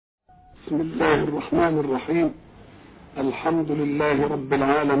بسم الله الرحمن الرحيم. الحمد لله رب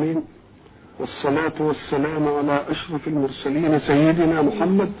العالمين، والصلاة والسلام على أشرف المرسلين سيدنا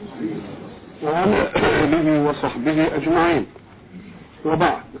محمد وعلى آله وصحبه أجمعين،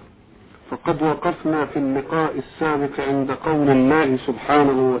 وبعد، فقد وقفنا في اللقاء السابق عند قول الله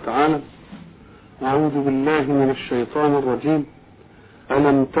سبحانه وتعالى: أعوذ بالله من الشيطان الرجيم.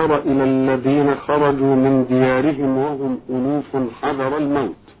 ألم تر إلى الذين خرجوا من ديارهم وهم ألوف حذر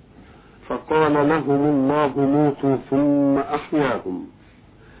الموت فقال لهم الله موتوا ثم أحياهم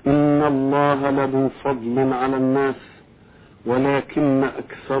إن الله لذو فضل على الناس ولكن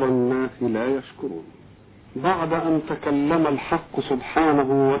أكثر الناس لا يشكرون. بعد أن تكلم الحق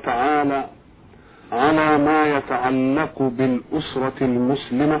سبحانه وتعالى على ما يتعلق بالأسرة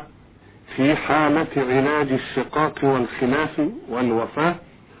المسلمة في حالة علاج الشقاق والخلاف والوفاة،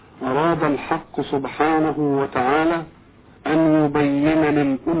 أراد الحق سبحانه وتعالى أن يبين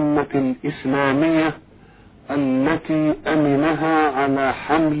للأمة الإسلامية التي أمنها على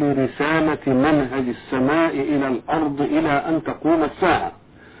حمل رسالة منهج السماء إلى الأرض إلى أن تقوم الساعة،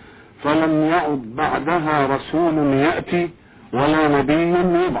 فلم يعد بعدها رسول يأتي ولا نبي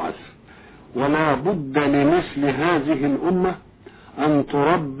يبعث، ولا بد لمثل هذه الأمة أن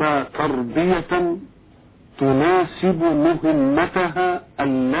تربى تربية تناسب مهمتها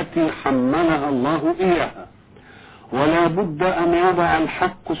التي حملها الله إياها، ولا بد أن يضع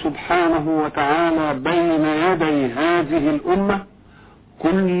الحق سبحانه وتعالى بين يدي هذه الأمة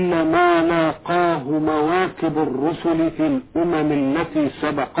كل ما لاقاه مواكب الرسل في الأمم التي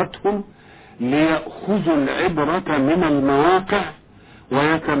سبقتهم، ليأخذوا العبرة من المواقع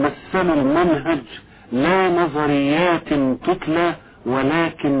ويتمثل المنهج لا نظريات تتلى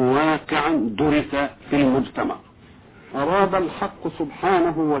ولكن واقعا درس في المجتمع. أراد الحق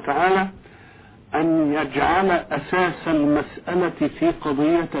سبحانه وتعالى أن يجعل أساس المسألة في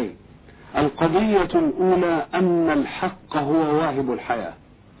قضيتين. القضية الأولى أن الحق هو واهب الحياة،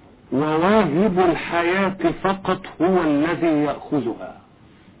 وواهب الحياة فقط هو الذي يأخذها،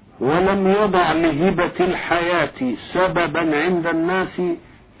 ولم يضع لهبة الحياة سببا عند الناس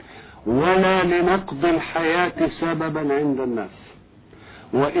ولا لنقض الحياة سببا عند الناس،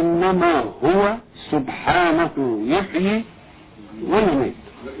 وإنما هو سبحانه يحيي ويميت.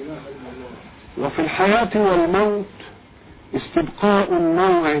 وفي الحياة والموت استبقاء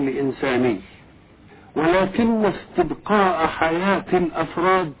النوع الإنساني، ولكن استبقاء حياة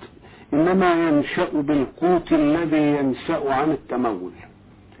الأفراد إنما ينشأ بالقوت الذي ينشأ عن التمول.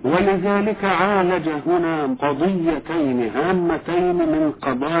 ولذلك عالج هنا قضيتين هامتين من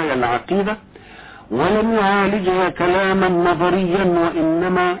قضايا العقيدة، ولم يعالجها كلاما نظريا،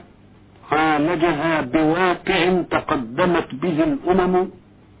 وإنما عالجها بواقع تقدمت به الأمم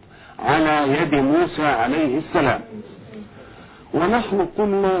على يد موسى عليه السلام. ونحن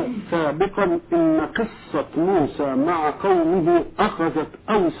قلنا سابقا إن قصة موسى مع قومه أخذت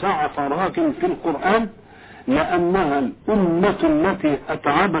أوسع فراغ في القرآن، لأنها الأمة التي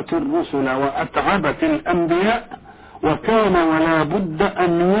أتعبت الرسل وأتعبت الأنبياء، وكان ولا بد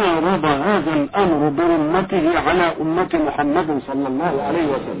أن يعرض هذا الأمر برمته على أمة محمد صلى الله عليه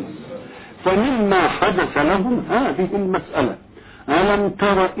وسلم. فمما حدث لهم هذه المسألة: ألم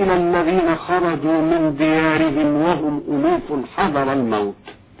تر إلى الذين خرجوا من ديارهم وهم ألوف حذر الموت.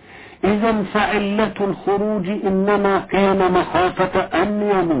 إذا فعلة الخروج إنما كان مخافة أن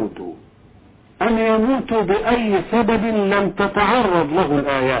يموتوا بأي سبب لم تتعرض له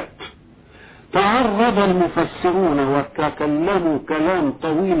الآيات. تعرض المفسرون وتكلموا كلام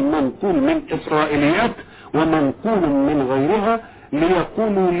طويل منقول من إسرائيليات ومنقول من غيرها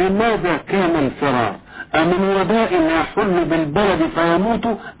ليقولوا: لماذا كان الفرار؟ أمن وباء يحل بالبلد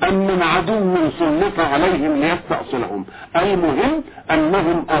فيموتوا أم من عدو سلط عليهم ليستأصلهم؟ المهم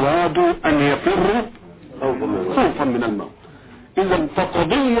أنهم أرادوا أن يفروا خوفا من الموت. إذا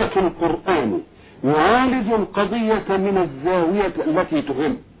فقضية القرآن يعالج القضية من الزاوية التي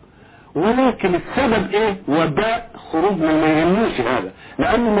تهم، ولكن السبب ايه؟ وباء خروج من ما يهمنيش هذا،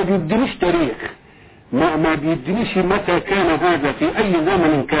 لأنه ما بيدينيش تاريخ، ما بيدينيش متى كان هذا، في أي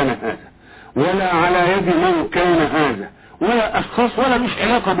زمن كان هذا، ولا على يد من كان هذا، ولا أشخاص، ولا مش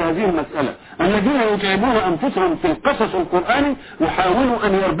علاقة بهذه المسألة. الذين يتعبون أنفسهم في القصص القرآني يحاولوا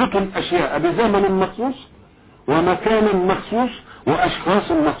أن يربطوا الأشياء بزمن مخصوص ومكان مخصوص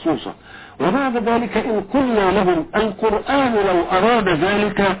وأشخاص مخصوصة، وبعد ذلك إن قلنا لهم القرآن لو أراد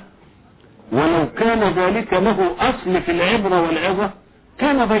ذلك ولو كان ذلك له أصل في العبرة والعظة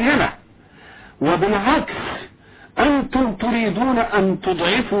كان بينه. وبالعكس أنتم تريدون أن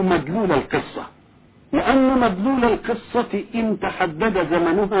تضعفوا مدلول القصة، لأن مدلول القصة إن تحدد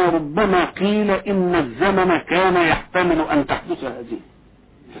زمنها ربما قيل إن الزمن كان يحتمل أن تحدث هذه،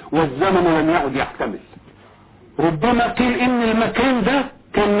 والزمن لم يعد يحتمل. ربما قيل ان المكان ده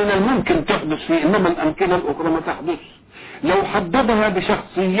كان من الممكن تحدث فيه، انما الامكنه الاخرى ما تحدث. لو حددها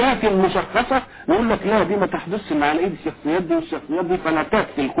بشخصيات مشخصه نقول لك لا، دي ما تحدثش مع الايد الشخصيات دي والشخصيات دي، فلا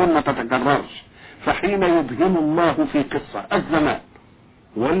تاتي الكون ما تتكررش. فحين يبهم الله في قصه الزمان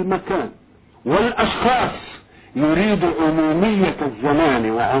والمكان والاشخاص يريد عموميه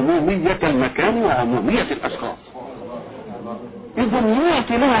الزمان وعموميه المكان وعموميه الاشخاص. اذا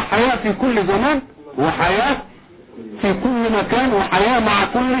يعطي لها حياه في كل زمان وحياه في كل مكان وحياه مع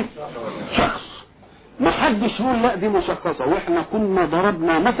كل شخص. ما حدش يقول لا دي مشخصة. واحنا كنا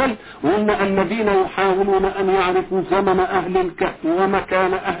ضربنا مثل وقلنا الذين يحاولون ان يعرفوا زمن اهل الكهف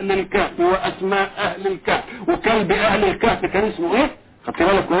ومكان اهل الكهف واسماء اهل الكهف وكلب اهل الكهف كان اسمه ايه، خدت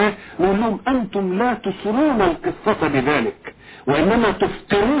بالك ايه؟ نقول لهم انتم لا تسرون القصة بذلك وانما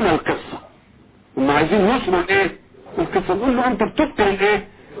تفترون القصة. هم عايزين يسروا الايه القصة، نقول له انت بتفتر الايه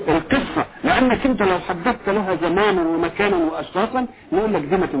القصة، لانك انت لو حددت لها زمانا ومكانا واشخاصا نقول لك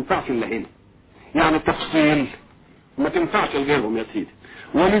دي ما تنفعش الا هنا، يعني تفصيل ما تنفعش لغيرهم يا سيدي.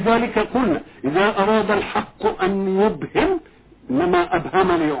 ولذلك قلنا اذا اراد الحق ان يبهم انما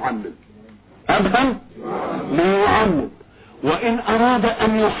ابهم ليعمم، ابهم ليعمم، وان اراد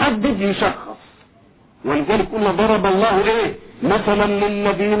ان يحدد يشخص. ولذلك قلنا ضرب الله ايه مثلا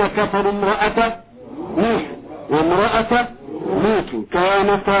للذين كفروا امرأة نوح وامرأة لوط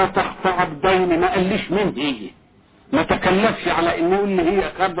كانتا تحت عبدين، ما قاليش مين هي، ما تكلفش على انه يقول لي هي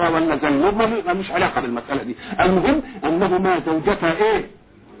خضرة ولا زنوب، ما مش علاقة بالمسألة دي. المهم انهما زوجتها ايه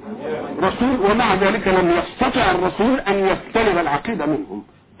رسول، ومع ذلك لم يستطع الرسول ان يستلب العقيدة منهم.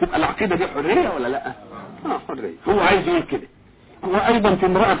 تبقى العقيدة دي حرية ولا لا؟ حرية. هو عايز يقول كده. وايضا في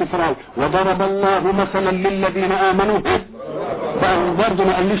امرأة فرعون وضرب الله مثلا للذين امنوا برضه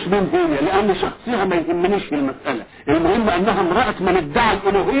ما قاليش مين هي، لان شخصها ما يهمنيش في المسألة. المهم انها امرأة من ادعى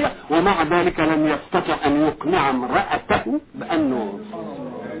الالوهية ومع ذلك لم يستطع ان يقنع امرأته بانه،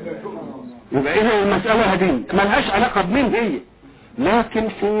 يبقى اذا المسألة هذه ملهاش علاقة بمين هي. لكن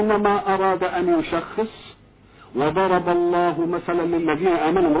حينما اراد ان يشخص وضرب الله مثلا للذين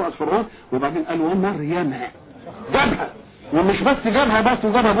امنوا امرأة فرعون، وبعدين قال ومريم جابها، ومش بس جابها بس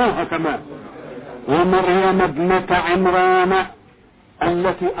وجاب ابوها كمان، ومريم ابنة عمران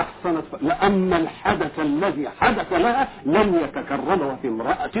التي احصنت لان الحدث الذي حدث لها لم يتكرر في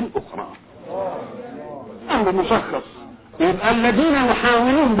امرأة اخرى. امر مشخص. يبقى الذين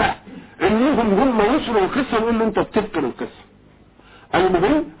يحاولون بقى انهم هم يسروا القصة نقول له انت بتبطل القصة.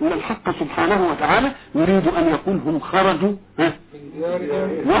 المهم ان الحق سبحانه وتعالى يريد ان يقول هم خرجوا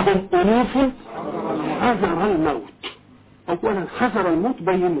وهم الوف حذر الموت. اولا حذر الموت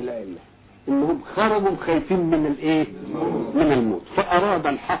بين العلة انهم خرجوا خايفين من الايه من الموت، فاراد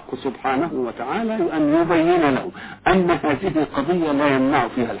الحق سبحانه وتعالى ان يبين له ان هذه القضية لا يمنع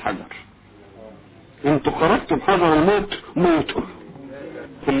فيها الحذر. انتوا خرجتم حذر الموت موتوا،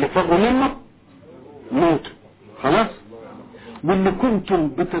 اللي فروا منه موتوا خلاص، واللي كنتم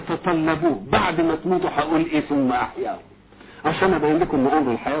بتتطلبوه بعد ما تموتوا هقول ايه ثم احياهم، عشان ابين لكم ان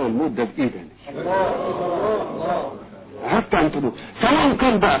امر الحياة والموت ده بايدنا حتى انتم سواء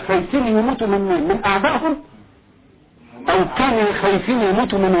كان بقى خايفين يموتوا من اعدائهم او كانوا خايفين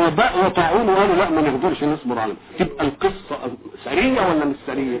يموتوا من وباء وطاعون وقالوا لا ما نقدرش نصبر عليهم. تبقى القصة سرية ولا مش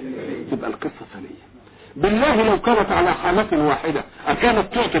سرية؟ تبقى القصة سرية. بالله لو كانت على حالة واحدة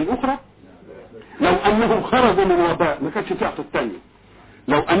اكانت تعطي الاخرى؟ لو انهم خرجوا من وباء ما كانتش تعطي الثانية،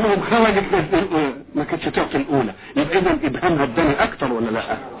 لو انهم خرجت ما كانتش تعطي الاولى. يبقى اذا ابهامها اداني اكتر ولا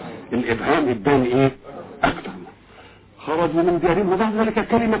لا؟ الابهام اداني ايه اكتر. خرجوا من ديارهم وبعد ذلك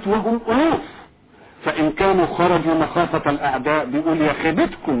كلمة وهم ألوف، فإن كانوا خرجوا مخافة الأعداء بيقول يا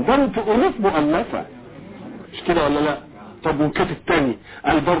خيبتكم ده انتوا ألوف مؤلفة، مش كده ولا لا؟ طب وكانت الثاني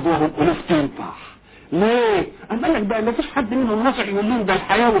قال برضه وهم ألوف تنفع ليه؟ أما قال لك بقى ما فيش حد منهم نصح يقول لهم ده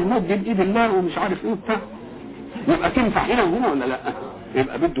الحياة والموت دي بإيد الله ومش عارف إيه وبتاع، يبقى تنفع هنا وهنا ولا لا؟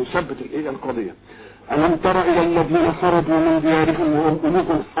 يبقى بده يثبت الإيه القضية. ألم تر إلى الذين خرجوا من ديارهم وهم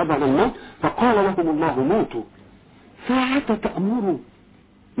ألوف حذر الموت فقال لهم الله موتوا ساعة تأمره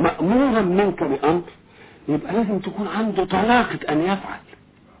مأمورا منك بأمر، يبقى لازم تكون عنده طلاقة أن يفعل.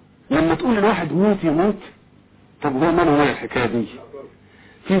 لما تقول الواحد موت يموت، طب هو ماله ولا الحكاية دي؟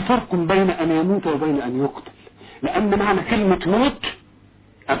 في فرق بين أن يموت وبين أن يقتل، لأن معنى كلمة موت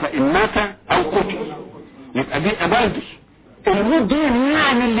أفإن مات أو قتل يبقى دي أبادي. الموت دي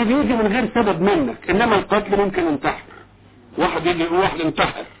يعني اللي بيجي من غير سبب منك، إنما القتل ممكن ينتحر. واحد يجي يقول واحد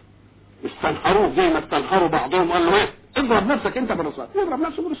انتحر استنحروه زي ما استنحروا بعضهم قال له ايه اضرب نفسك انت بالرصاص، اضرب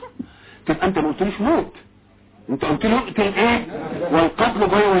نفسك بالرصاص. تبقى انت ما قلتليش موت، انت قلت له اقتل ايه، والقتل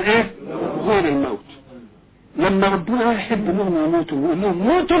غير الايه غير الموت. لما ربنا يحب انهم يموتوا ويقول لهم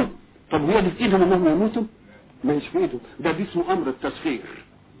موتوا، طب هي دي في ايدهم انهم يموتوا؟ ما هيش في ايدهم، ده اسمه امر التسخير.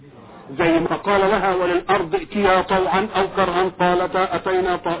 زي ما قال لها وللارض ائتيا طوعا او كرها قالتا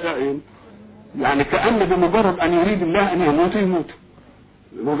اتينا طائعين، يعني كأن بمجرد ان يريد الله ان يموتوا يموتوا،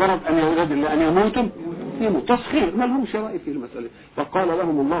 بمجرد ان يريد الله ان يموتوا يموتوا، تسخير ما لهمش رأي في المسألة. فقال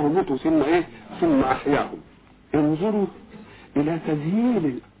لهم الله موتوا ثم ايه؟ ثم احياهم. انظروا الى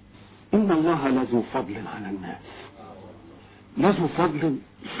تذييل، ان الله لذو فضل على الناس. لذو فضل،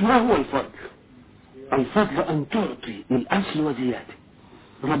 ما هو الفضل؟ الفضل ان تعطي الاصل وزياده.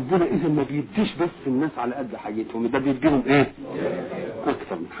 ربنا اذا ما بيديش بس الناس على قد حاجتهم، ده بيديهم ايه؟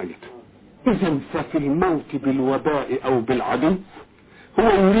 اكثر من حاجتهم. اذا ففي الموت بالوباء او بالعدو هو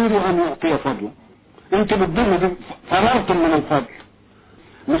يريد ان يعطي فضلا. انت بتضموا دي فرارتم من الفضل.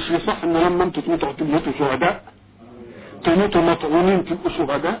 مش يصح ان لما انتوا تموتوا شهداء، تموتوا مطعونين تبقوا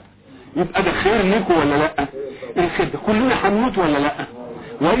شهداء، يبقى ده خير لكم ولا لا؟ الخير ده كلنا هنموت ولا لا؟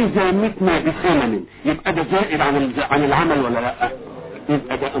 واذا متنا بثمن يبقى ده زائد عن العمل ولا لا؟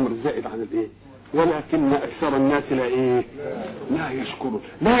 يبقى ده امر زائد عن الايه؟ ولكن اكثر الناس لا يشكرون.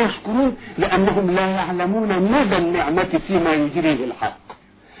 لا يشكرون لانهم لا يعلمون مدى النعمة فيما يجريه الحق.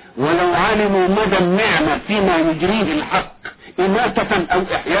 ولو علموا مدى النعمة فيما يجريه الحق إماتة أو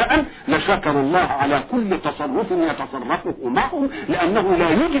إحياء لشكر الله على كل تصرف يتصرفه معهم، لأنه لا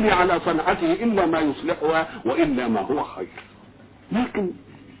يجري على صنعته إلا ما يصلحها وإلا ما هو خير. لكن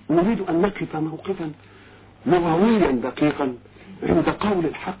نريد أن نقف موقفا لغويا دقيقا عند قول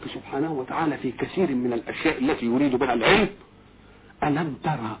الحق سبحانه وتعالى في كثير من الأشياء التي يريد بها العلم. ألم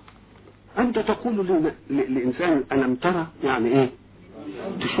ترى؟ أنت تقول لإنسان ألم ترى يعني إيه؟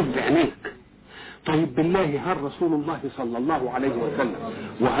 تشوف بعينيك. طيب بالله، هل رسول الله صلى الله عليه وسلم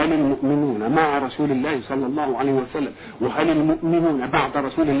وهل المؤمنون مع رسول الله صلى الله عليه وسلم وهل المؤمنون بعد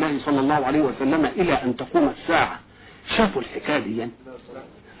رسول الله صلى الله عليه وسلم إلى أن تقوم الساعة شافوا الحكاية دي؟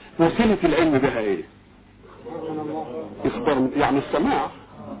 وسيلة العلم بها إيه؟ إخبار، يعني السماع،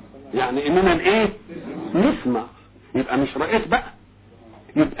 يعني إننا إيه؟ نسمع. يبقى مش رأيت بقى.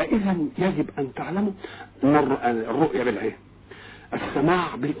 يبقى إذا يجب أن تعلموا أن الرؤية بالعين،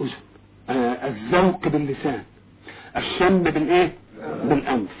 السماع بالأذن، الذوق باللسان، الشم بالايه؟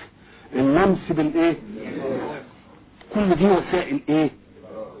 بالانف، اللمس بالايه؟ كل دي وسائل ايه؟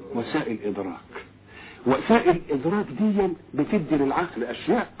 وسائل ادراك. وسائل الادراك دي بتدي للعقل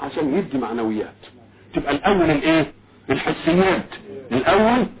اشياء عشان يدي معنويات. تبقى الاول الايه؟ الحسيات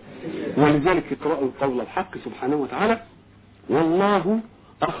الاول. ولذلك اقرأوا قول الحق سبحانه وتعالى والله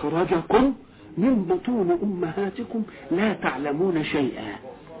اخرجكم من بطون امهاتكم لا تعلمون شيئا.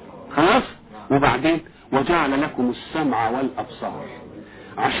 خلاص؟ وبعدين وجعل لكم السمع والابصار.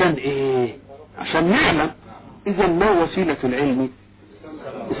 عشان ايه؟ عشان نعلم. اذا ما وسيلة العلم؟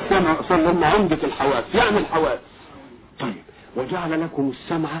 السمع. صلى عمدة الحواس، يعني الحواس. طيب وجعل لكم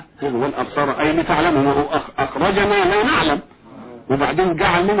السمع والابصار اي لتعلموا، وهو اخرجنا لا نعلم، وبعدين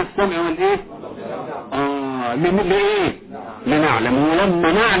جعل لنا السمع والايه؟ ليه؟ لنعلم.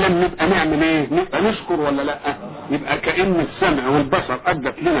 ولما نعلم نبقى نعمل ايه؟ نبقى نشكر ولا لا؟ يبقى كأن السمع والبصر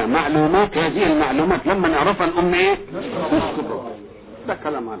ادت لنا معلومات، هذه المعلومات لما نعرفها نقوم ايه؟ نشكر. ده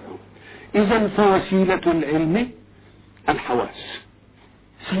كلام عنه. اذا فوسيلة العلم الحواس.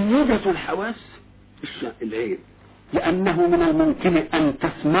 سيدة الحواس العين، لانه من الممكن ان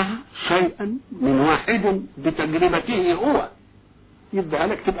تسمع شيئا من واحد بتجربته هو يبقى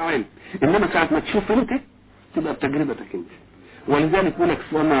لك تبقى علم، انما ساعة ما تشوف انت تبقى بتجربتك انت. ولذلك يقول لك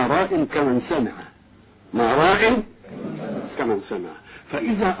وما راء كمن سمع، ما راء كمن سمع.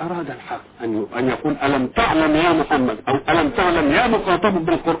 فاذا اراد الحق ان يقول الم تعلم يا محمد او الم تعلم يا مخاطب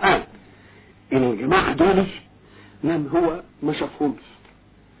بالقرآن ان الجماعة دول من هو ما شافهمش،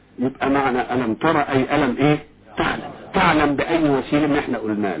 يبقى معنى الم ترى اي الم ايه؟ تعلم. تعلم باي وسيله؟ ان احنا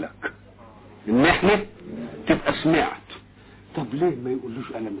قلنا لك ان احنا تبقى سمعت. طب ليه ما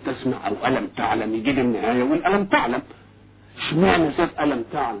يقولوش الم تسمع او الم تعلم؟ يجيب النهايه يقول الم تعلم. اشمعنى ساب الم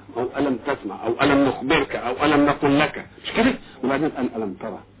تعلم او الم تسمع او الم نخبرك او الم نقول لك؟ مش كده؟ وبعدين قال الم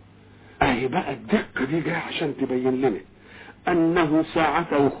ترى. اهي بقى الدقه دي جايه عشان تبين لنا انه ساعة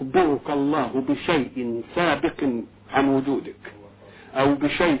يخبرك الله بشيء سابق عن وجودك او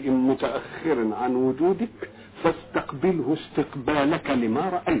بشيء متأخر عن وجودك فاستقبله استقبالك لما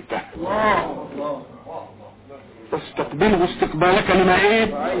رأيته. فاستقبله استقبالك لما ايه؟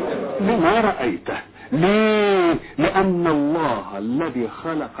 لما رأيته. ليه؟ لان الله الذي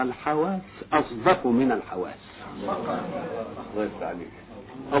خلق الحواس اصدق من الحواس.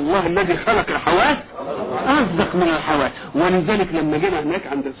 الله الذي خلق الحواس اصدق من الحواس. ولذلك لما جينا هناك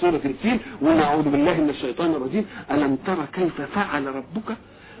عند سورة الفيل ونعوذ بالله من الشيطان الرجيم الم ترى كيف فعل ربك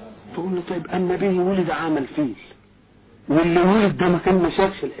فقول له طيب النبي ولد عمل فيل، واللي ولد ده ما كان ما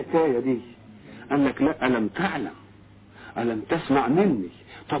شافش الحكايه دي. قال لك لا، الم تعلم، الم تسمع مني.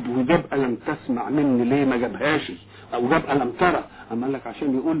 طب وجاب الم تسمع مني ليه ما جابهاش او جاب الم ترى؟ اما قال لك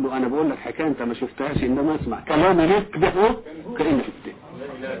عشان يقول له انا بقول لك حكايه انت ما شفتهاش، انما اسمع كلامي ليك ده هو كاني شفتها،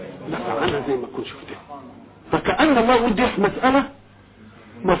 لا انا زي ما كنت شفتها. فكأن الله يقول دي مسألة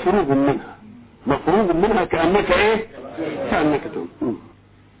مفروغ منها، مفروغ منها كأنك ايه، كأنك تقول.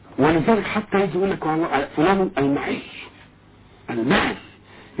 ولذلك حتى يجي يقول لك فلان المعي، المعي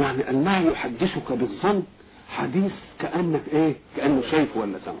يعني المعي يحدثك بالظن حديث كأنك ايه، كأنه شايف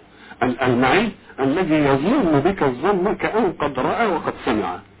ولا سمع. المعي الذي يظن بك الظن كأن قد رأى وقد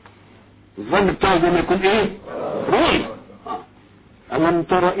سمع، الظن بتاعه ده يكون ايه، رؤية. ألم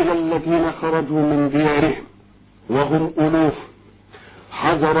تر إلى الذين خرجوا من ديارهم وهم ألوف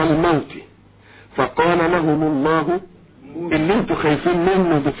حذر الموت فقال لهم الله اللي انتوا خايفين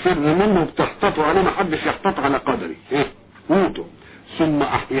منه بتفر منه بتحتطوا عليه، ما حدش يحتط على قدري، ايه، موتوا ثم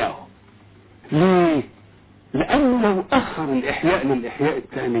أحياه. ليه؟ لأنه لو أخر الإحياء للإحياء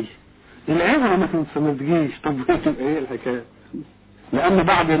الثاني العبرة ما تجيش. طب تبقى ايه الحكاية؟ لأن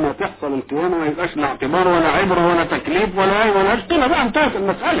بعد ما تحصل القيامة ما يبقاش لا اعتبار ولا عبرة ولا تكليف ولا اشتغل بقى، انتهت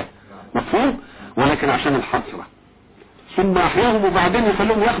المسألة، مفهوم؟ ولكن عشان الحسرة ثم أحياهم وبعدين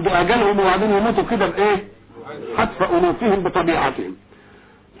يخلوهم ياخدوا أجلهم وبعدين يموتوا كده بإيه؟ حتف أنوفهم بطبيعتهم.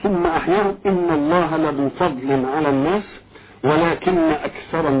 ثم أحياهم إن الله لذو فضل على الناس ولكن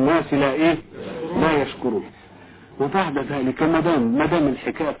أكثر الناس لا إيه؟ لا يشكرون. وبعد ذلك ما دام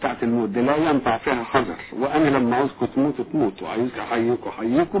الحكايه بتاعت الموت دي لا ينفع فيها حذر، وانا لما عاوزكم تموتوا تموتوا، عايزك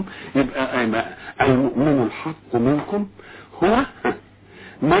احييكم يبقى المؤمن الحق منكم هو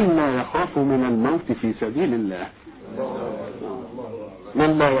من لا يخاف من الموت في سبيل الله.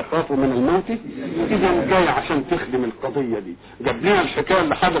 من لا يخاف من الموت. اذا جاي عشان تخدم القضيه دي، جاب لنا الحكايه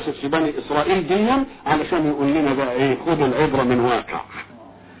اللي حدثت في بني اسرائيل دي علشان يقول لنا بقى ايه، خذوا العبره من واقع،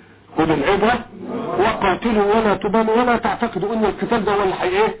 خذوا العبرة وقاتلوا ولا تبالوا ولا تعتقدوا ان القتال ده هو اللي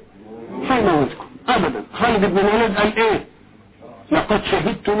ايه هيموتكم ابدا. خالد بن الوليد قال ايه، لقد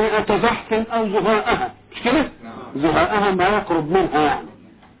شهدت 100 زحف او زهاءها، مش كده؟ زهاءها ما يقرب منها يعني.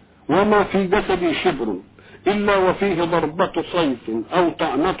 وما في جسدي شبر الا وفيه ضربة صيف او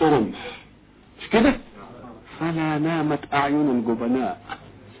طعنة رمح، مش كده؟ فلا نامت اعين الجبناء،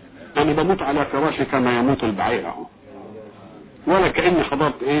 انا بموت على فراشي كما يموت البعير اهو، ولا كأني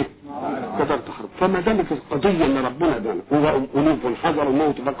حضرت ايه، قدرت حرب. فما دامت القضية اللي ربنا دانا هو أنوف حذر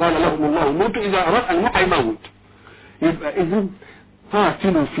الموت فقال لهم الله موت اذا اراد ان يموت، يبقى اذن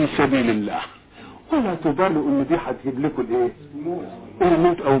قاتلوا في سبيل الله ولا تبالوا ان دي هتجيب لكم الايه،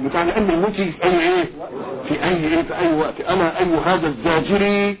 الموت او بتاع، لان الموت في اي ايه، في اي وقت. انا اي هذا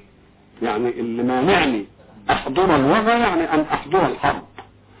الزاجري يعني اللي مانعني احضر الوغى، يعني ان احضر الحرب.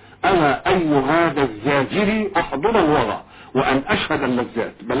 انا اي هذا الزاجري احضر الوغى وان اشهد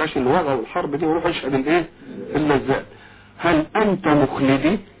اللذات، بلاش الوغى والحرب دي وروح اشهد الايه، اللذات. هل انت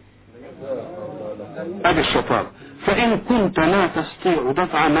مخلدي؟ ادي الشطارة. فان كنت لا تستطيع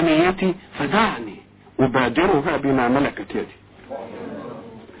دفع منيتي فدعني ابادرها بما ملكت يدي.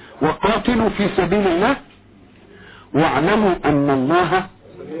 وقاتلوا في سبيل الله واعلموا ان الله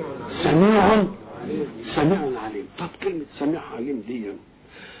سميع عليم. طب كلمة سميع عليم دي،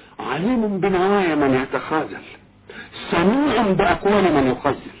 عليم بنوايا من يتخاذل، سميع بأقوال من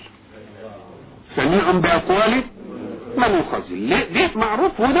يخزل، سميع بأقوال من يخزل. دي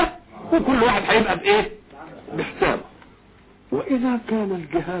معروف وده، وكل واحد هيبقى بايه، بحسابه. واذا كان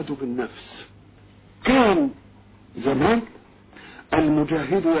الجهاد بالنفس، كان زمان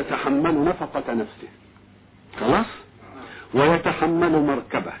المجاهد يتحمل نفقة نفسه خلاص، ويتحمل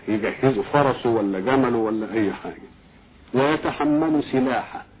مركبه، يجهز فرسه ولا جمله ولا اي حاجة، ويتحمل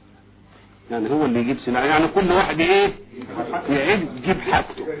سلاحه، يعني هو اللي يجيب سلاح، يعني كل واحد ايه، يجيب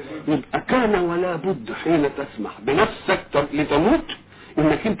حاجته. يبقى كان ولا بد حين تسمح بنفسك لتموت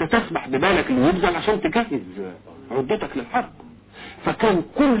انك انت تسمح ببالك اللي يبذل عشان تجهز عدتك للحرب. فكان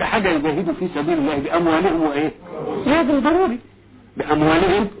كل حاجة يجاهدوا في سبيل الله باموالهم وايه، لازم ضروري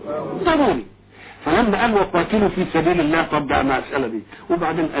باموالهم ضروري. فلما قال وقاتلوا في سبيل الله، طب ده المسألة دي،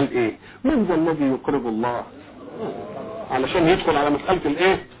 وبعدين قال ايه، من ذا الذي يقرض الله، علشان يدخل على مسألة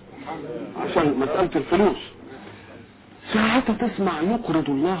الايه، عشان مسألة الفلوس. ساعتها تسمع يقرض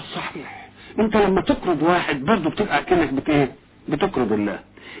الله، صحيح انت لما تقرض واحد برضو بتبقى كأنك بتقرض الله،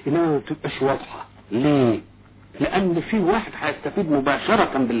 انما ما بتبقاش واضحة. ليه؟ لان في واحد هيستفيد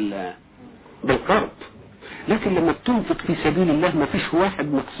مباشرة بالقرض، لكن لما بتنفق في سبيل الله ما فيش واحد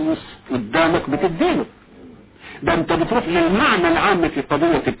مخصوص قدامك بتدينه، ده انت بتروح للمعنى العام في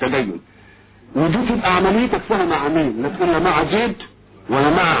قضية التدين، ودي تبقى عمليتك فيها مع مين؟ لا تقول مع زيد ولا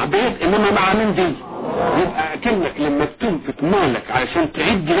مع عبيد، انما مع مين دي؟ يبقى اكنك لما تنفق مالك علشان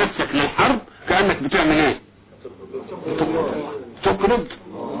تعد نفسك للحرب كأنك بتعمل ايه؟ تقرض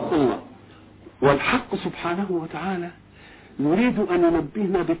الله. والحق سبحانه وتعالى يريد ان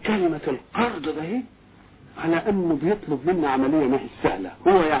ينبهنا بكلمة القرض ده على انه بيطلب منا عملية ما هي سهلة،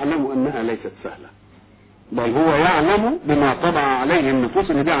 هو يعلم انها ليست سهلة، بل هو يعلم بما طبع عليه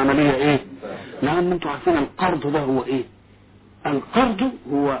النفوس ان دي عملية ايه؟ لان انتوا عارفين القرض ده هو ايه؟ القرض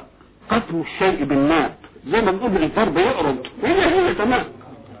هو قسم الشيء بالناب، زي ما بنقول الفرد يقرض، هي تمام،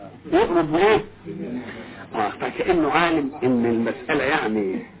 يقرض بايه؟ فكأنه عالم ان المسألة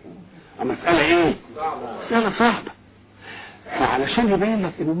يعني مسألة ايه؟ مسألة صعبة، فعلشان يبين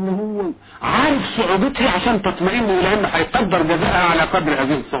لك انه هو عارف صعوبتها عشان تطمئن الى انه هيقدر جزاءها على قدر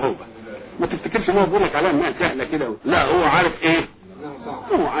هذه الصعوبة. ما تفتكرش ان هو بيقول لك عليها انها سهلة كده، لا هو عارف ايه؟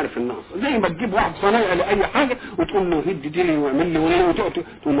 هو عارف النقص. زي ما تجيب واحد صنايعي لاي حاجة وتقول له هدي دي لي واعمل لي وليه، وتقعد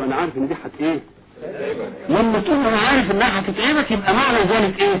تقول له انا عارف ان دي ايه؟ لما تقول له انا عارف انها هتتعبك يبقى معنى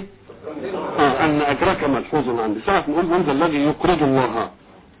ذلك ايه؟ ان اجرك ملحوظ عندي. ساعة نقول من ذا الذي يقرض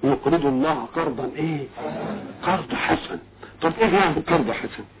الله قرضا ايه؟ قرض حسن. طب ايه يعني قرض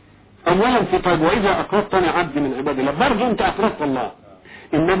حسن؟ اولا في طيب واذا اقرضتني عبد من عباد الله، برضه انت اقرضت الله،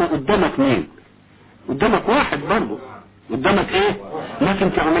 انما قدامك مين؟ قدامك واحد برضه، قدامك ايه؟ لكن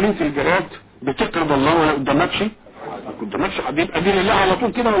في عملية الجهاد بتقرض الله ولا قدامكش؟ ما قدامكش حبيب ادين الله على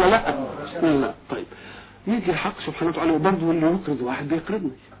طول كده ولا لا؟ لا. طيب يجي الحق سبحانه وتعالى وبرضه اللي يقرض واحد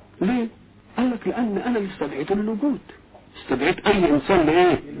بيقرضني ليه؟ قال لك لان انا اللي استدعيته للوجود، استدعيت اي انسان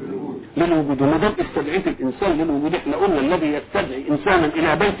لايه؟ للوجود. وما دام استدعيت الانسان للوجود، احنا قلنا الذي يستدعي انسانا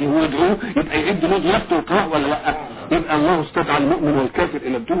الى بيته ويدعوه يبقى يعد له ضيافته ويقرأ ولا لا؟ يبقى الله استدعى المؤمن والكافر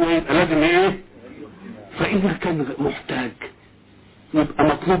الى الدنيا، يبقى لازم ايه؟ فاذا كان محتاج يبقى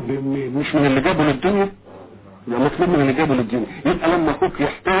مطلوب مش من اللي جابه للدنيا، يبقى مطلوب من اللي جابه للدنيا. يبقى لما اخوك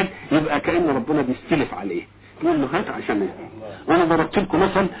يحتاج يبقى كأن ربنا بيستلف عليه، يقول له هات عشان ايه؟ وانا ضربت لكم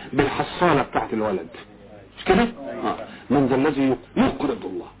مثل بالحصالة بتاعت الولد، مش كده؟ من ذا الذي يقرض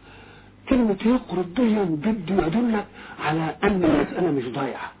الله. كلمة يقرض دي بده يدل على ان المسألة مش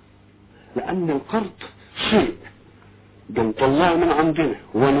ضايعة، لان القرض شيء بنطلعه من عندنا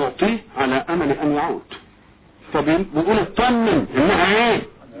ونعطيه على امل ان يعود، فبنقول اطمن انها ايه؟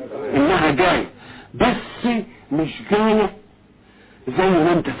 انها جاية، بس مش جاية زي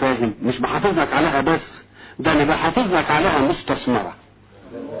ما انت فاهم، مش بحافظك عليها بس، ده اللي بحافظك عليها مستثمرة،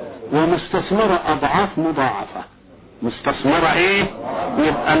 ومستثمرة اضعاف مضاعفة. مستثمرة ايه؟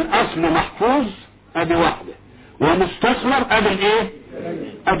 يبقى الاصل محفوظ ادي واحدة، ومستثمر ادي الايه؟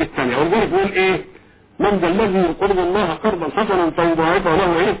 ادي الثانية. ولذلك بيقول ايه؟ من ذا الذي يقرض الله قرضا حسنا فيضاعفه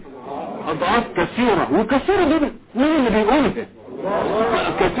له ايه؟ اضعاف كثيرة. وكثيرة دي مين اللي بيقولها؟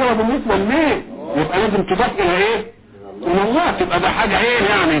 كثيرة بالنسبة لمين؟ يبقى لازم تضاف الى ايه؟ الى الله، تبقى ده حاجة ايه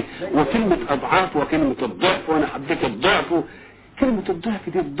يعني؟ وكلمة اضعاف وكلمة الضعف، وانا حبيت الضعف، كلمة الضعف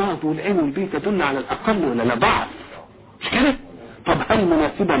دي الضاد والعين والبي تدل على الاقل ولا لا؟ ضعف، مش كده؟ طب هل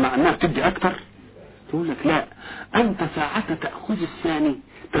مناسبة مع انها تدي اكتر؟ تقول لك لا، انت ساعة تأخذ الثاني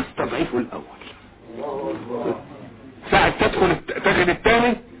تستضعفه الاول، ساعة تدخل تاخد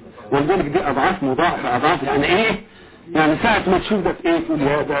الثاني، ولذلك دي اضعاف مضاعفة. اضعاف يعني ايه؟ يعني ساعة ما تشوف ده ايه تقول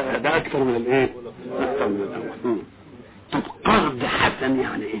يا ده اكتر من الايه؟ اكتر من الاول. طب قرض حسن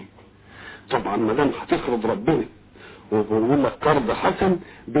يعني ايه؟ طبعا ما دام هتقرض ربنا وبيقول لك قرض حسن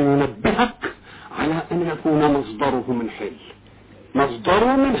بينبهك على ان يكون مصدره من حل،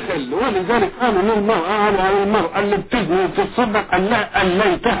 مصدره من حل. ولذلك قالوا للمرأة اللي بتزني وتتصدق قال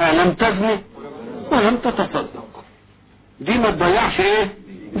ليتها لم تزني ولم تتصدق. دي ما تضيعش ايه؟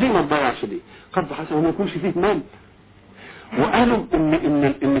 دي ما تضيعش دي قرض حسن وما يكونش فيه مال. وقالوا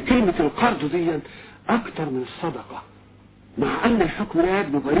ان كلمة القرض دي اكتر من الصدقة، مع ان الحكم لا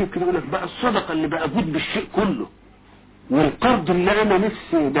يبدو غريب كده، يقول لك بقى الصدقة اللي بقى جود بالشيء كله، والقرض اللي انا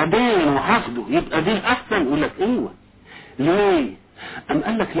نفسي ده دين وحفظه يبقى دين احسن. يقول لك ايوه. ليه؟ ام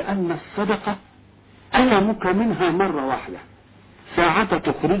قال لك لان الصدقة ألمك منها مرة واحدة، ساعة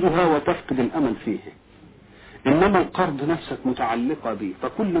تخرجها وتفقد الامل فيه، انما القرض نفسك متعلقة به،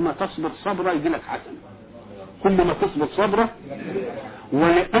 فكل ما تصبر صبرا يجي لك حسن، كل ما تصبر صبرا.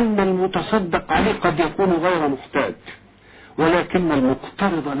 ولان المتصدق عليه قد يكون غير محتاج، ولكن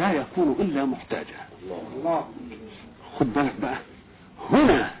المقترض لا يكون الا محتاجا. خد بالك بقى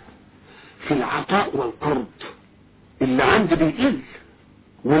هنا في العطاء والقرض اللي عندي بيقل،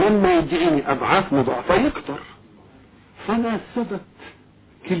 ولما يدعيني اضعاف مضاعفة يكتر، فناسبت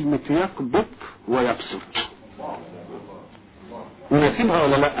كلمة يقبض ويبسط، ونسيبها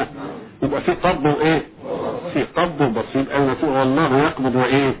ولا لا؟ يبقى في قبض وايه؟ في قبض وبسيط. اين فيه والله يقبض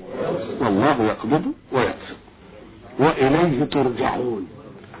وايه؟ والله يقبض ويبسط. وإليه ترجعون،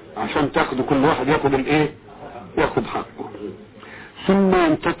 عشان تاخدوا كل واحد ياخد الايه، ياخد حقه. ثم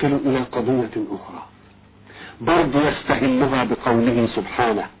ينتقل إلى قضية أخرى برضه يستهلها بقوله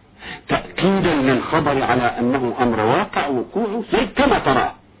سبحانه تأكيدا للخبر على أنه أمر واقع وقوعه كما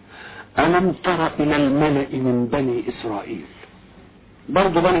ترى. ألم تر إلى الملأ من بني إسرائيل،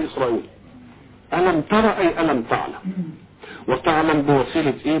 برضه بني إسرائيل. ألم ترى أي ألم تعلم، وتعلم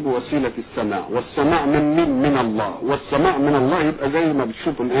بوسيلة إيه؟ بوسيلة السماع، والسماع من الله، والسماع من الله يبقى زي ما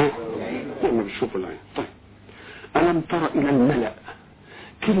بتشوفوا الإيه؟ زي ما بتشوفوا العين. طيب ألم تر إلى الملأ،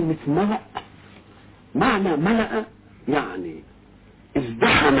 كلمة ملأ معنى ملأ يعني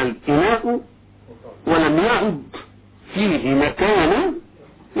ازدحم الإناء ولم يعد فيه مكان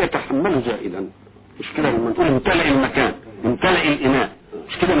يتحمل زائدا. مش كده لما نقول امتلأ المكان امتلأ الإناء،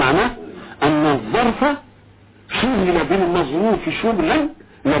 مش كده معناه أن الظرف شغل بالمظروف شغلا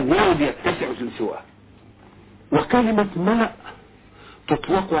لم يعد يتسع سواه. وكلمة ملأ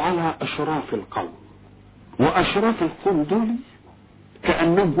تطلق على أشراف القوم، وأشراف القوم دول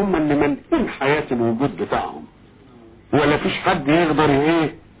كأنهم هم اللي ملئين حياة الوجود بتاعهم، ولا فيش حد يقدر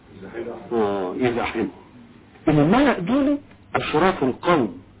ايه يزاحمهم. الملأ دول أشراف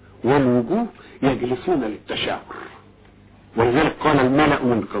القوم والوجوه يجلسون للتشاور، ولذلك قال الملأ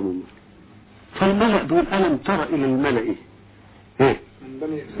من قوم. فالملأ دول ألم تر إلى الملأ ايه؟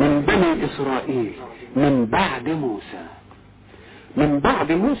 من بني إسرائيل من بعد موسى. من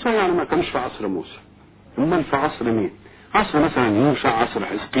بعد موسى يعني ما كانش في عصر موسى، امال في عصر مين؟ عصر مثلا يوشع، عصر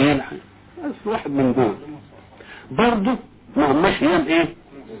حزقيل، واحد من دول. برضه ما هماش ايام ايه؟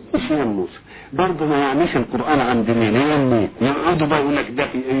 مش ايام موسى. برضه ما يعنيش القرآن عند مين؟ ايام مين؟ يقعدوا بقى يقول لك ده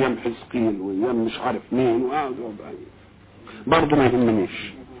في ايام حزقيل وايام مش عارف مين، وقعدوا بقى برضه ما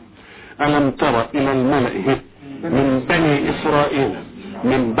يهمنيش. ألم تر إلى الملأ من بني إسرائيل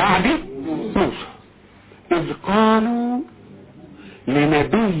من بعد موسى إذ قالوا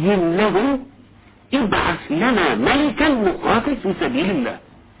لنبي له ابعث لنا ملكا نقاتل في سبيل الله.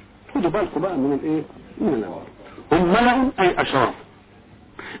 خدوا بالكم بقى من الايه؟ من الأول. هم ملأ أي أشراف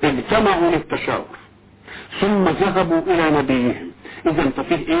اجتمعوا للتشاور ثم ذهبوا إلى نبيهم. إذا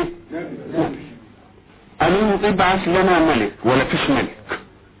ففيه ايه؟ نبي. قالوا ابعث لنا ملك، ولا فيش ملك،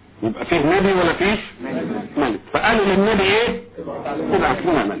 يبقى فيه نبي ولا فيش ملك. فقالوا للنبي ايه؟ ابعث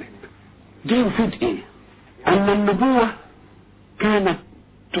لنا ملك. دي يفيد ايه؟ ان النبوة كانت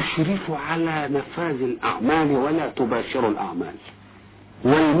تشرف على نفاذ الاعمال ولا تباشر الاعمال،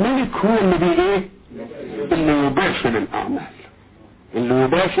 والملك هو اللي ايه؟ اللي يباشر الاعمال، اللي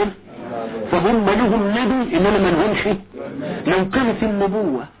يباشر. فهم لهم نبي انما ما لهمش. لو كانت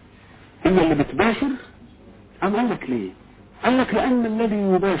النبوة هي اللي بتباشر، أم قال لك ليه؟ قال لك لأن الذي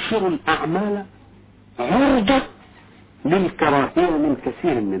يباشر الأعمال عرضة للكراهية من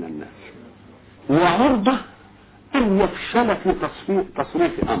كثير من الناس، وعرضة أن يفشل في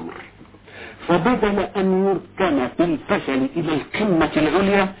تصريف أمر. فبدل أن يركن في الفشل إلى القمة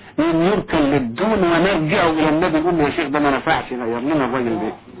العليا أن يركن للدون ونرجع إلى النبي يقول له يا شيخ ده ما نفعش، غير لنا الراجل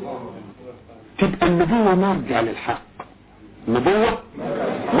ده. تبقى النبوة مرجع للحق، النبوة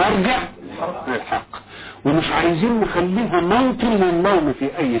مرجع للحق، ومش عايزين نخليها موطن للنوم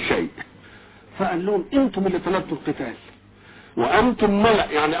في اي شيء. فقال لهم انتم اللي طلبتوا القتال، وانتم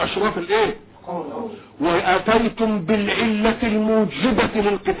ملأ يعني اشراف الايه، واتيتم بالعلة الموجبة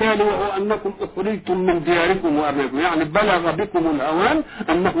للقتال، وهو انكم اخرجتم من دياركم وابنائكم. يعني بلغ بكم الهوان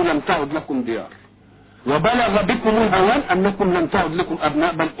انه لم تعد لكم ديار، وبلغ بكم الهوان انكم لم تعد لكم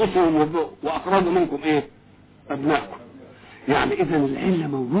ابناء، بل اسرهم واخرجوا منكم ايه؟ ابنائكم. يعني اذا العلة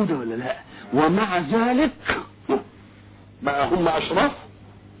موجودة ولا لا؟ ومع ذلك بقى هم اشراف،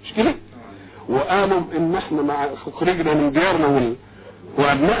 مش كده؟ وقالوا ان احنا مع خرجنا من ديارنا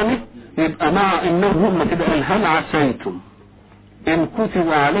وابنائنا، يبقى مع انهم هم كده قال هل عسيتم ان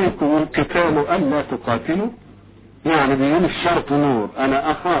كتب عليكم القتال الا تقاتلوا؟ يعني بيقول الشرط نور،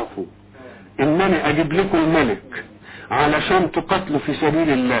 انا اخاف انني اجيب لكم الملك علشان تقتلوا في سبيل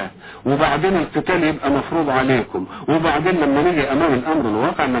الله، وبعدين القتال يبقى مفروض عليكم، وبعدين لما نيجي امام الامر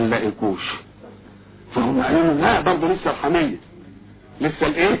الواقع ما نلاقيكوش. فهم قالوا لا، برضه لسه الحمية، لسه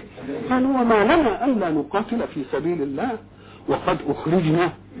الايه؟ قالوا وما لنا الا نقاتل في سبيل الله وقد اخرجنا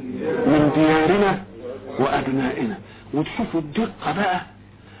من ديارنا وابنائنا. وتشوفوا الدقة بقى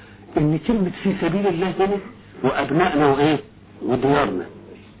ان كلمة في سبيل الله هنا وابنائنا وايه؟ وديارنا.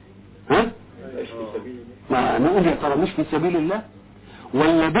 ها؟ ما نقول يا ترى مش في سبيل الله،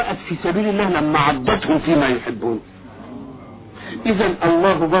 ولا بقت في سبيل الله لما عضتهم فيما يحبون؟ اذا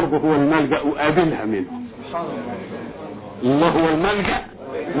الله برضه هو الملجأ وقابلها منه. الله هو الملجأ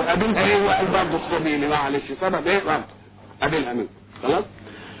وقابلها ايه؟ وقال برضه السبيل معلش سبب ايه؟ برضه قابلها منه. خلاص.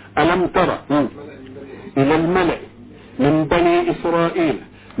 ألم ترى إلى الملأ من بني إسرائيل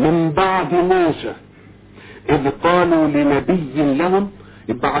من بعد موسى إذ قالوا لنبي لهم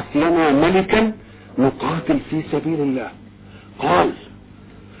ابعث لنا ملكا نقاتل في سبيل الله، قال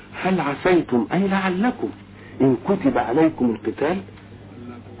هل عسيتم أي لعلكم إن كتب عليكم القتال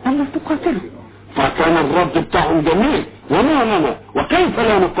ألا تقاتلوا؟ فكان الرد بتاعهم جميل، وما لنا وكيف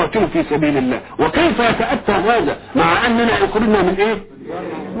لا نقاتل في سبيل الله، وكيف يتأتى هذا مع أننا أخرجنا من إيه؟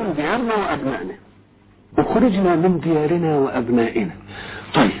 من ديارنا وأبنائنا. أخرجنا من ديارنا وأبنائنا.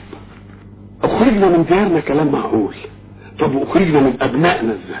 طيب أخرجنا من ديارنا كلام معقول، طب أخرجنا من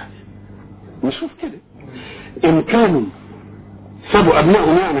أبنائنا إزاي؟ نشوف كده. إن كانوا سابوا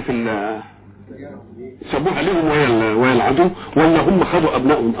أبنائهم يعني سابوها لهم ويا العدو، ولا هم خدوا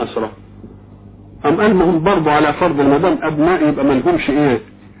أبنائهم أسرى؟ أم قال ما هم برضو على فرض المدام أبناء يبقى ملهمش إيه؟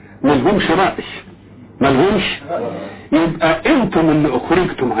 ملهمش رأي، ملهمش، يبقى أنتم اللي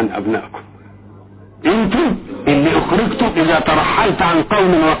أخرجتم عن أبنائكم، أنتم اللي أخرجتم. إذا ترحلت عن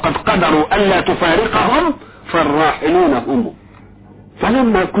قوم وقد قدروا ألا تفارقهم فالراحلون هم.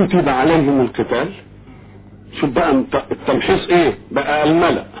 فلما كتب عليهم القتال، شوف بقى التمحيص إيه؟ بقى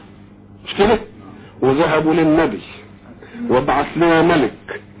الملأ مش كده؟ وذهبوا للنبي وابعث لنا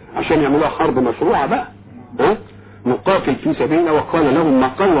ملك عشان يعملوها حرب مشروعة بقى، ها؟ نقاتل في سبيلنا، وقال لهم ما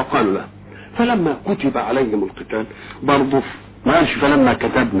قال وقالوا له. فلما كتب عليهم القتال برضه ما قالش فلما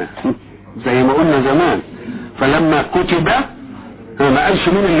كتبنا زي ما قلنا زمان، فلما كتب ما قالش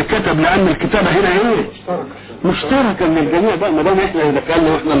مين اللي كتب، لأن الكتابة هنا ايه؟ مشتركة من الجميع بقى، ما دام احنا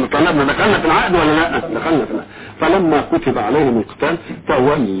دخلنا واحنا اللي طلبنا، دخلنا في العقد ولا لا؟ دخلنا في العقد. فلما كتب عليهم القتال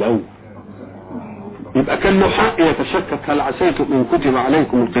تولوا، يبقى كان له حق يتشكك هل عسيتم ان كتب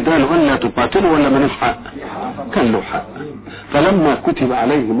عليكم القتال الا تقاتلوا ولا ملوش حق؟ كان له حق. فلما كتب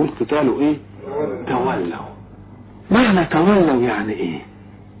عليهم القتال ايه؟ تولوا. معنى تولوا يعني ايه؟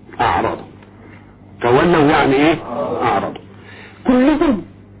 اعرضوا. تولوا يعني ايه؟ اعرضوا. كلهم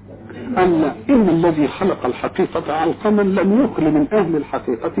أن إن الذي خلق الحقيقة علقما لم يخل من أهل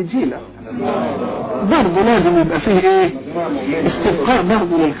الحقيقة جيلا. برضه لازم يبقى فيه إيه؟ استبقاء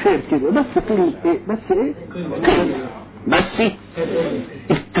برضه للخير كده، بس كلمة إيه؟ بس إيه؟ كلمة. بس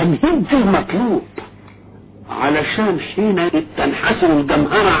التمهيد ده مطلوب علشان حين تنحسن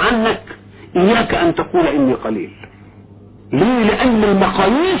الجمهرة عنك إياك أن تقول إني قليل. ليه؟ لأن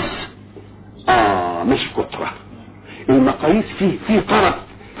المقاييس مش كترة، المقاييس فيه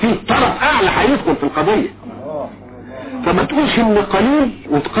طرف اعلى هيدخل في القضية. فما تقولش ان قليل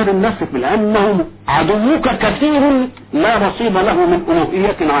وتقارن نفسك، لانه عدوك كثير لا رصيد له من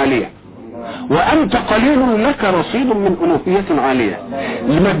الوهية عالية، وانت قليل لك رصيد من الوهية عالية.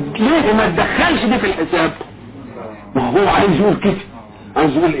 ليه ما تدخلش دي في الحساب؟ ما هو عايز يقول كده،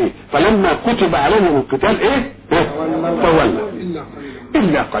 عايز يقول ايه؟ فلما كتب عليهم القتال ايه؟ تولوا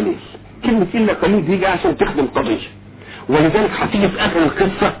الا قليل. كلمة الا قليل دي عشان تخدم قضية، ولذلك هتيجي في اخر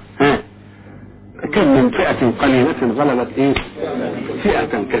القصة كم من فئة قليلة غلبت ايه؟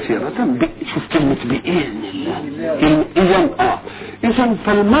 فئة كثيرة. شوف كلمة بإذن الله. اذا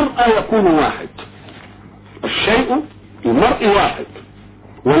فالمرء يكون واحد، الشيء المرء واحد،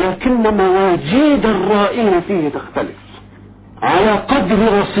 ولكن مواجيد الرائين فيه تختلف على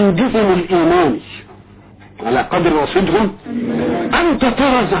قدر رصيدهم الإيماني، على قدر رصيدهم. أنت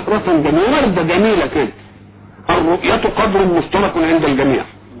ترى زهرة جميلة، وردة جميلة كده، الرؤية قدر مشترك عند الجميع،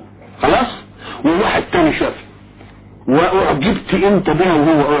 خلاص، وواحد تاني شاف وأعجبت انت بها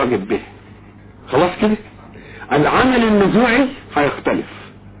وهو أعجب به، خلاص كده. العمل النزوعي هيختلف،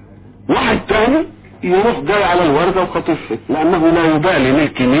 واحد تاني يروح جاي على الوردة وخطفها لأنه لا يبالي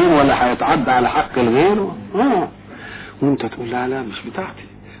ملك مين ولا هيتعدى على حق الغير. وانت تقول لا مش بتاعتي،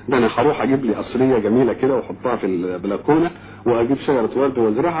 ده انا هروح اجيب لي قصريه جميله كده واحطها في البلكونه واجيب شجره ورد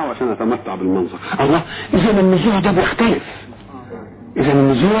وازرعها عشان اتمتع بالمنظر. الله، اذا النزوع ده بيختلف، اذا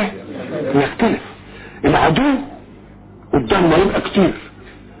النزوع بيختلف. العدو قدامنا يبقى كتير،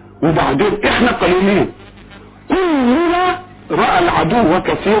 وبعدين احنا قليلين. كلنا راى العدو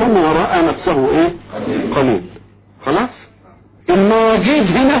كثيرا وراى نفسه ايه؟ قليل. خلاص،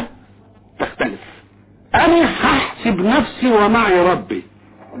 المواجيد هنا تختلف. انا هحسب نفسي ومعي ربي،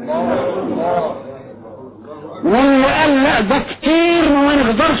 واللي قال لا ده كتير وما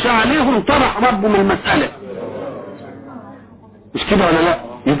نقدرش عليهم طرح ربه من المسألة، مش كده ولا لا؟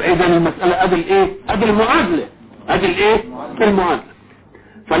 يبقى اذا المسألة ادي الايه؟ ادي المعادلة، ادي الايه؟ المعادلة.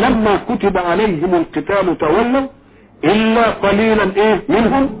 فلما كتب عليهم القتال تولوا الا قليلا ايه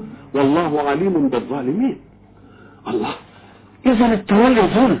منهم والله عليم بالظالمين. الله، اذا التولي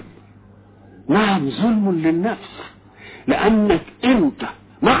ظلم، نعم ظلم للنفس، لانك انت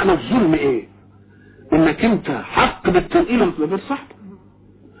معنى الظلم ايه؟ انك انت حق بالتنقيل غير صح،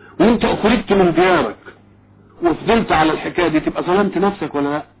 وانت اخرجت من ديارك وفضلت على الحكايه دي تبقى ظلمت نفسك ولا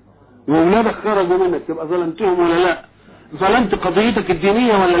لا؟ واولادك خرجوا منك تبقى ظلمتهم ولا لا؟ ظلمت قضيتك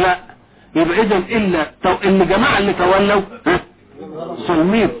الدينيه ولا لا؟ يبقى اذا الا الجماعه اللي تولوا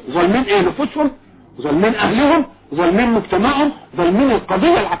ظالمين ايه؟ نفوسهم، ظالمين اهلهم، ظالمين مجتمعهم، ظالمين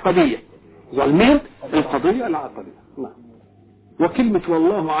القضيه العقديه، ظالمين القضيه العقديه. وكلمه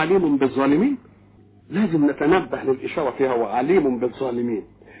والله عليم بالظالمين لازم نتنبه للاشاره فيها، وعليم بالظالمين،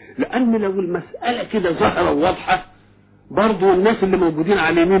 لان لو المساله كده ظاهره وواضحه برضو الناس اللي موجودين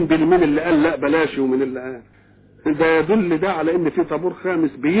عليمين بالمين اللي قال لا بلاش ومن اللي قال ده يدل ده على ان في طابور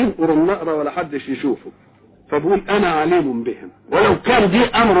خامس بينقر النقره ولا حدش يشوفه، فبقول انا عليم بهم. ولو كان دي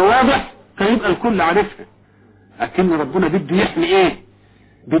امر واضح كان يبقى الكل عارفها، لكن ربنا بده يحمي ايه؟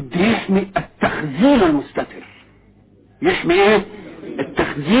 بده يحمي التخزين المستتر. يحمي ايه؟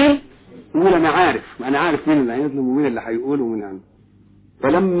 التخزين. يقول انا عارف مين اللي هيظلم ومين اللي هيقول ومين عنه.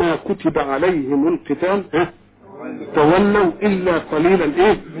 فلما كتب عليهم القتال تولوا الا قليلا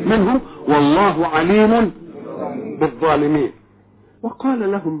ايه منهم والله عليم بالظالمين.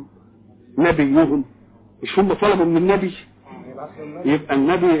 وقال لهم نبيهم، مش هم طلبوا من النبي؟ يبقى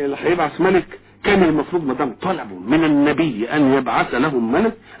النبي اللي هيبعث ملك كان المفروض ما دام طلبوا من النبي ان يبعث لهم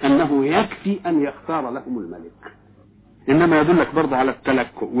ملك انه يكفي ان يختار لهم الملك. انما يدلك برضه على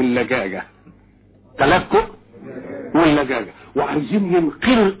التلكؤ واللجاجه، تلكؤ واللجاجه، وعايزين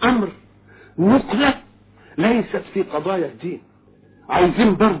ينقلوا الامر نقله ليست في قضايا الدين.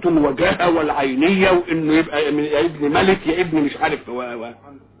 عايزين برضه الوجاهه والعينيه، وانه يبقى يا ابن ملك يا ابن مش عارف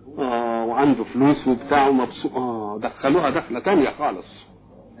وعنده فلوس وبتاع ومبسوط. دخلوها دخله تانية خالص.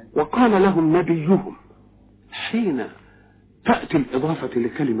 وقال لهم نبيهم، حين تأتي الإضافة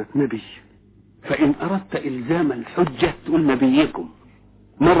لكلمة نبي فإن أردت إلزام الحجة تقول نبيكم،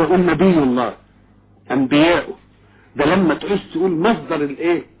 مرة قول نبي الله أنبياؤه، ده لما تعوز تقول مصدر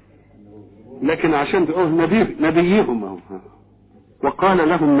الإيه، لكن عشان تقول نبيهم. وقال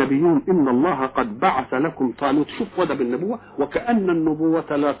لهم نبيهم إن الله قد بعث لكم طالوت. شوف وده بالنبوة، وكأن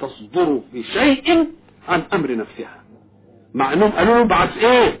النبوة لا تصدر بشيء عن أمر نفسها. مع انهم قالوا له ابعث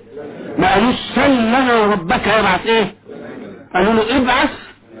ايه، ما قالوش سل لنا ربك يبعث ايه، قالوا له ابعث،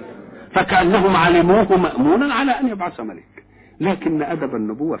 فكأنهم علموه مأمونا على ان يبعث ملك. لكن ادب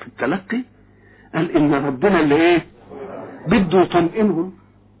النبوة في التلقي قال ان ربنا اللي ايه بده يطمئنهم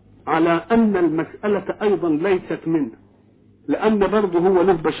على ان المسألة ايضا ليست منه، لان برضه هو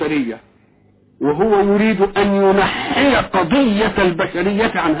له بشرية وهو يريد ان ينحي قضية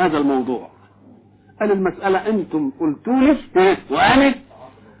البشرية عن هذا الموضوع. قال المسألة انتم قلتولي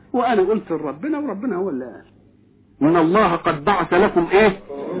وانا قلت لربنا، وربنا هو اللي قال ان الله قد بعث لكم ايه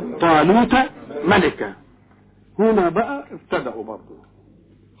طالوت ملكا. هنا بقى ابتدأوا برضه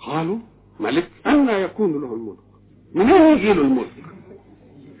قالوا ملك أن يكون له الملك، منين يجي له الملك؟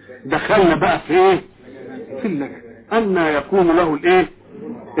 دخلنا بقى في ايه، في اللك أن يكون له الايه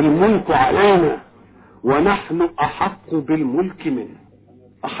الملك علينا ونحن احق بالملك منه.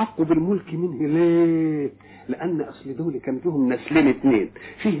 احق بالملك منه ليه؟ لان اصل دول كان فيهم نسلين اتنين،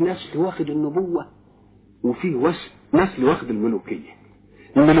 فيه نسل واخد النبوة وفيه نسل واخد الملوكية.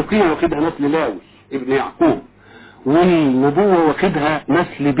 الملوكية واخدها نسل لاوي ابن يعقوب، والنبوة واخدها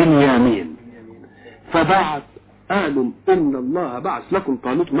نسل بنيامين. فبعد قالوا ان الله بعث لكم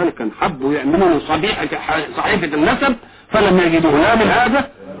طالوت ملكا، حبوا يعملوا صحيفة النسب فلم يجدوه لا من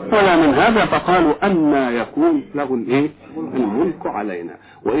هذا ولا من هذا، فقالوا أن يكون له الايه الملك علينا.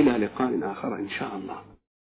 وإلى لقاء آخر إن شاء الله.